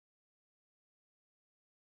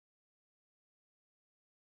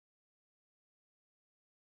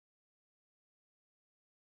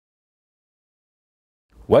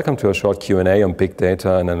Welcome to a short Q&A on big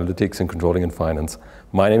data and analytics and controlling in finance.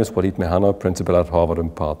 My name is Walid Mehana, principal at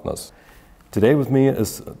Horváth Partners. Today with me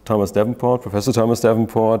is Thomas Davenport, Professor Thomas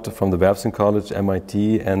Davenport from the Babson College,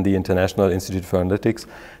 MIT, and the International Institute for Analytics.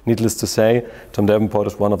 Needless to say, Tom Davenport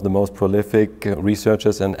is one of the most prolific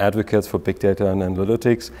researchers and advocates for big data and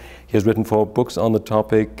analytics. He has written 4 books on the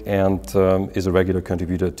topic and is a regular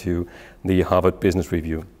contributor to the Harvard Business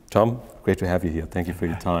Review. Tom, great to have you here. Thank you for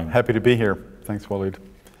your time. Happy to be here. Thanks, Walid.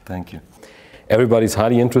 Thank you. Everybody's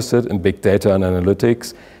highly interested in big data and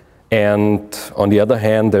analytics. And on the other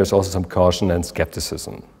hand, there's also some caution and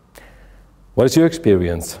skepticism. What is your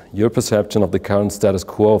experience, your perception of the current status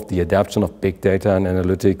quo of the adoption of big data and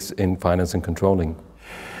analytics in finance and controlling?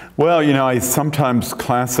 Well, you know, I sometimes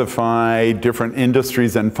classify different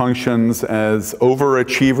industries and functions as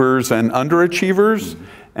overachievers and underachievers.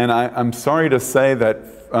 And I'm sorry to say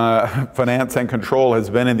that finance and control has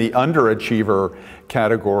been in the underachiever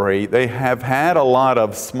category. They have had a lot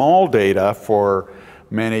of small data for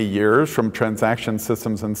many years from transaction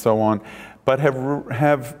systems and so on, but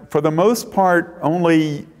have for the most part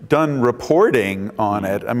only done reporting on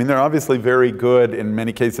it. I mean, they're obviously very good in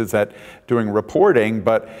many cases at doing reporting,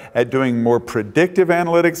 but at doing more predictive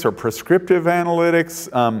analytics or prescriptive analytics,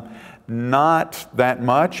 not that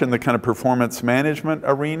much in the kind of performance management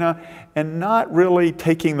arena, and not really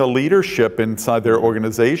taking the leadership inside their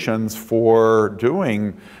organizations for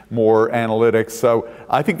doing more analytics. So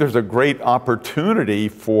I think there's a great opportunity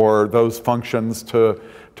for those functions to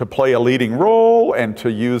play a leading role and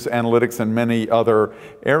to use analytics in many other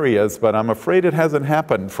areas, but I'm afraid it hasn't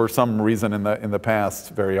happened for some reason in the past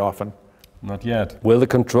very often. Not yet. Will the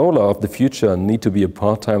controller of the future need to be a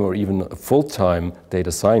part-time or even a full-time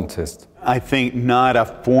data scientist? I think not a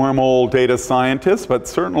formal data scientist, but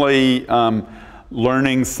certainly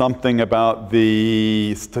learning something about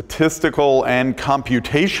the statistical and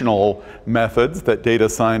computational methods that data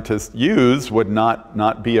scientists use would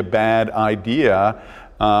not be a bad idea.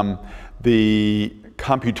 The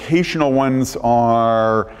computational ones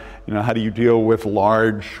are, you know, how do you deal with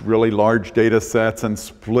really large data sets and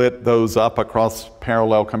split those up across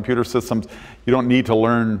parallel computer systems? You don't need to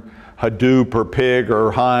learn Hadoop or Pig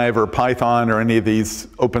or Hive or Python or any of these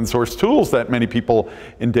open source tools that many people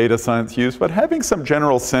in data science use, but having some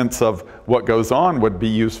general sense of what goes on would be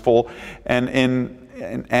useful. And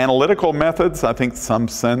in analytical methods, I think some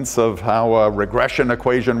sense of how a regression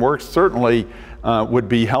equation works certainly would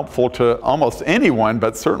be helpful to almost anyone,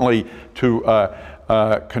 but certainly to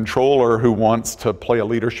a controller who wants to play a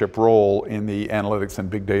leadership role in the analytics and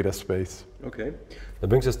big data space. Okay. That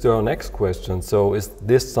brings us to our next question. So is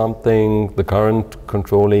this something the current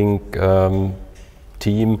controlling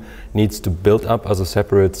team needs to build up as a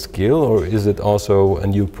separate skill, or is it also a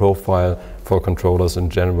new profile for controllers in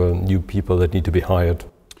general, new people that need to be hired?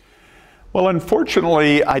 Well,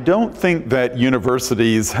 unfortunately, I don't think that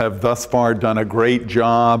universities have thus far done a great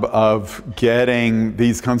job of getting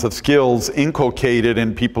these kinds of skills inculcated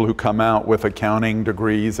in people who come out with accounting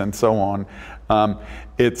degrees and so on.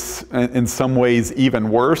 It's in some ways even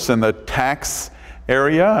worse in the tax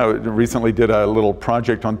area. I recently did a little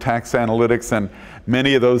project on tax analytics, and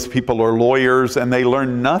many of those people are lawyers, and they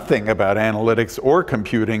learn nothing about analytics or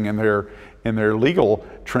computing in their legal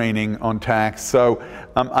training on tax. So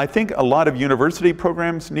I think a lot of university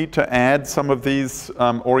programs need to add some of these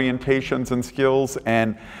orientations and skills,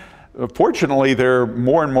 and fortunately there are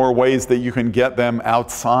more and more ways that you can get them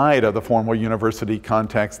outside of the formal university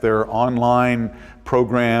context. There are online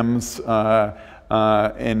programs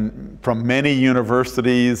from many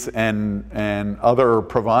universities and other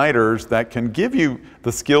providers that can give you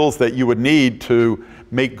the skills that you would need to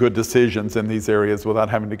make good decisions in these areas without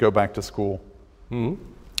having to go back to school.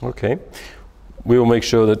 Okay. We will make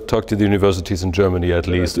sure that talk to the universities in Germany at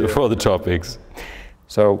least for the topics.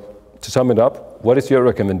 So to sum it up, what is your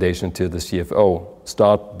recommendation to the CFO?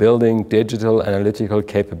 Start building digital analytical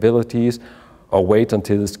capabilities or wait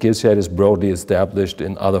until the skill set is broadly established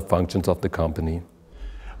in other functions of the company?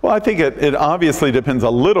 Well, I think it obviously depends a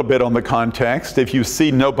little bit on the context. If you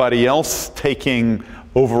see nobody else taking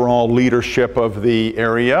overall leadership of the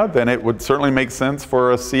area, then it would certainly make sense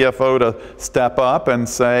for a CFO to step up and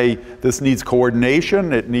say, this needs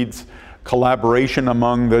coordination, it needs collaboration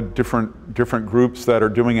among the different groups that are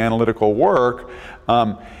doing analytical work.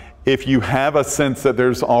 If you have a sense that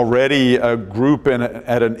there's already a group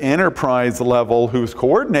at an enterprise level who's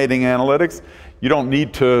coordinating analytics, you don't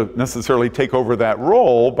need to necessarily take over that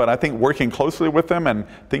role, but I think working closely with them and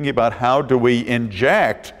thinking about how do we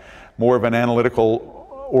inject more of an analytical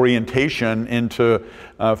orientation into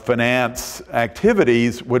finance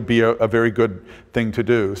activities would be a very good thing to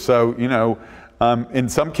do. So, you know, In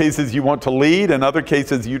some cases you want to lead, in other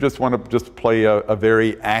cases you just want to play a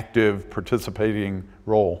very active, participating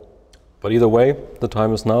role. But either way, the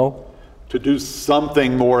time is now. To do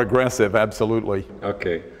something more aggressive, absolutely.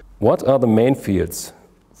 Okay. What are the main fields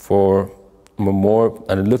for more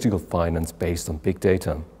analytical finance based on big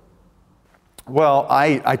data? Well,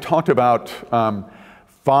 I talked about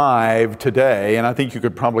 5 today, and I think you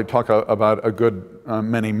could probably talk about a good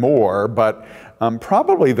many more, but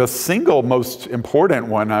probably the single most important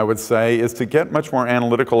one, I would say, is to get much more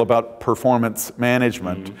analytical about performance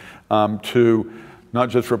management, to not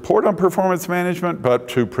just report on performance management, but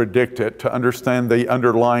to predict it, to understand the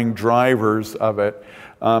underlying drivers of it.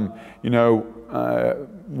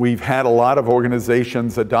 We've had a lot of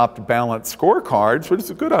organizations adopt balanced scorecards, which is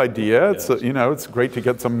a good idea. It's, it's great to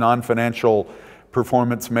get some non-financial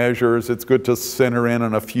performance measures. It's good to center in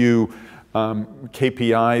on a few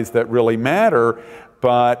KPIs that really matter.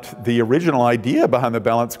 But the original idea behind the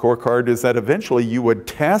balanced scorecard is that eventually you would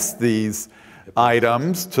test these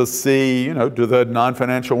items to see, do the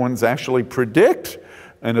non-financial ones actually predict,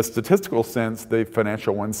 in a statistical sense, the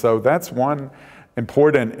financial ones. So that's one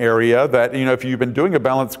important area that, if you've been doing a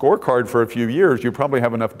balanced scorecard for a few years, you probably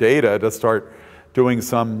have enough data to start doing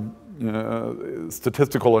some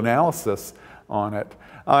statistical analysis on it.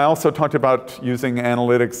 I also talked about using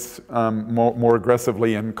analytics more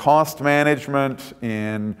aggressively in cost management,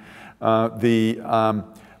 in the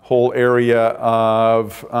whole area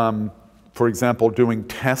of, for example, doing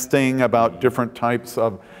testing about different types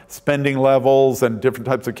of spending levels and different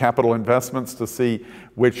types of capital investments to see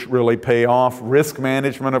which really pay off. Risk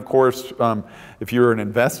management, of course, if you're an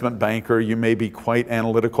investment banker, you may be quite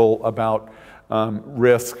analytical about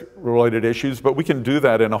risk-related issues, but we can do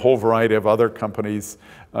that in a whole variety of other companies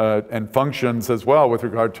and functions as well with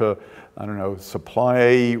regard to,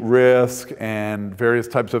 supply risk and various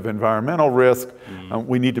types of environmental risk.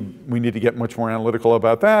 We need to get much more analytical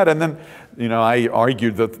about that. And then, I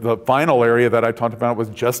argued that the final area that I talked about was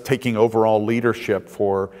just taking overall leadership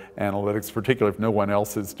for analytics, particularly if no one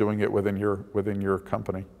else is doing it within your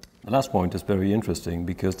company. The last point is very interesting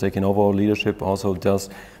because taking overall leadership also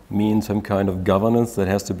does mean some kind of governance that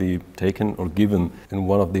has to be taken or given in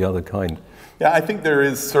one of the other kind. Yeah, I think there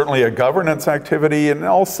is certainly a governance activity and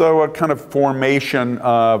also a kind of formation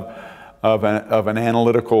of an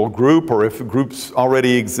analytical group, or if groups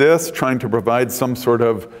already exist, trying to provide some sort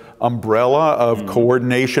of umbrella of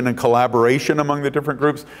coordination and collaboration among the different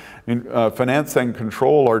groups. Finance and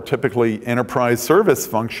control are typically enterprise service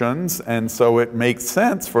functions, and so it makes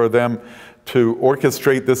sense for them to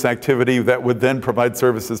orchestrate this activity that would then provide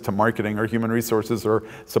services to marketing or human resources or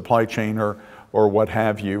supply chain or what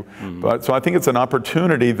have you. But so I think it's an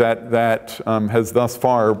opportunity that has thus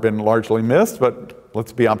far been largely missed, but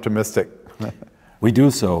let's be optimistic. We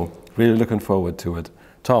do so. Really looking forward to it.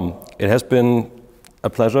 Tom, it has been a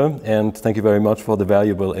pleasure, and thank you very much for the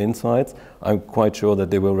valuable insights. I'm quite sure that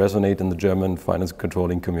they will resonate in the German finance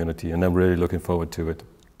controlling community, and I'm really looking forward to it.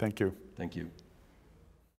 Thank you. Thank you.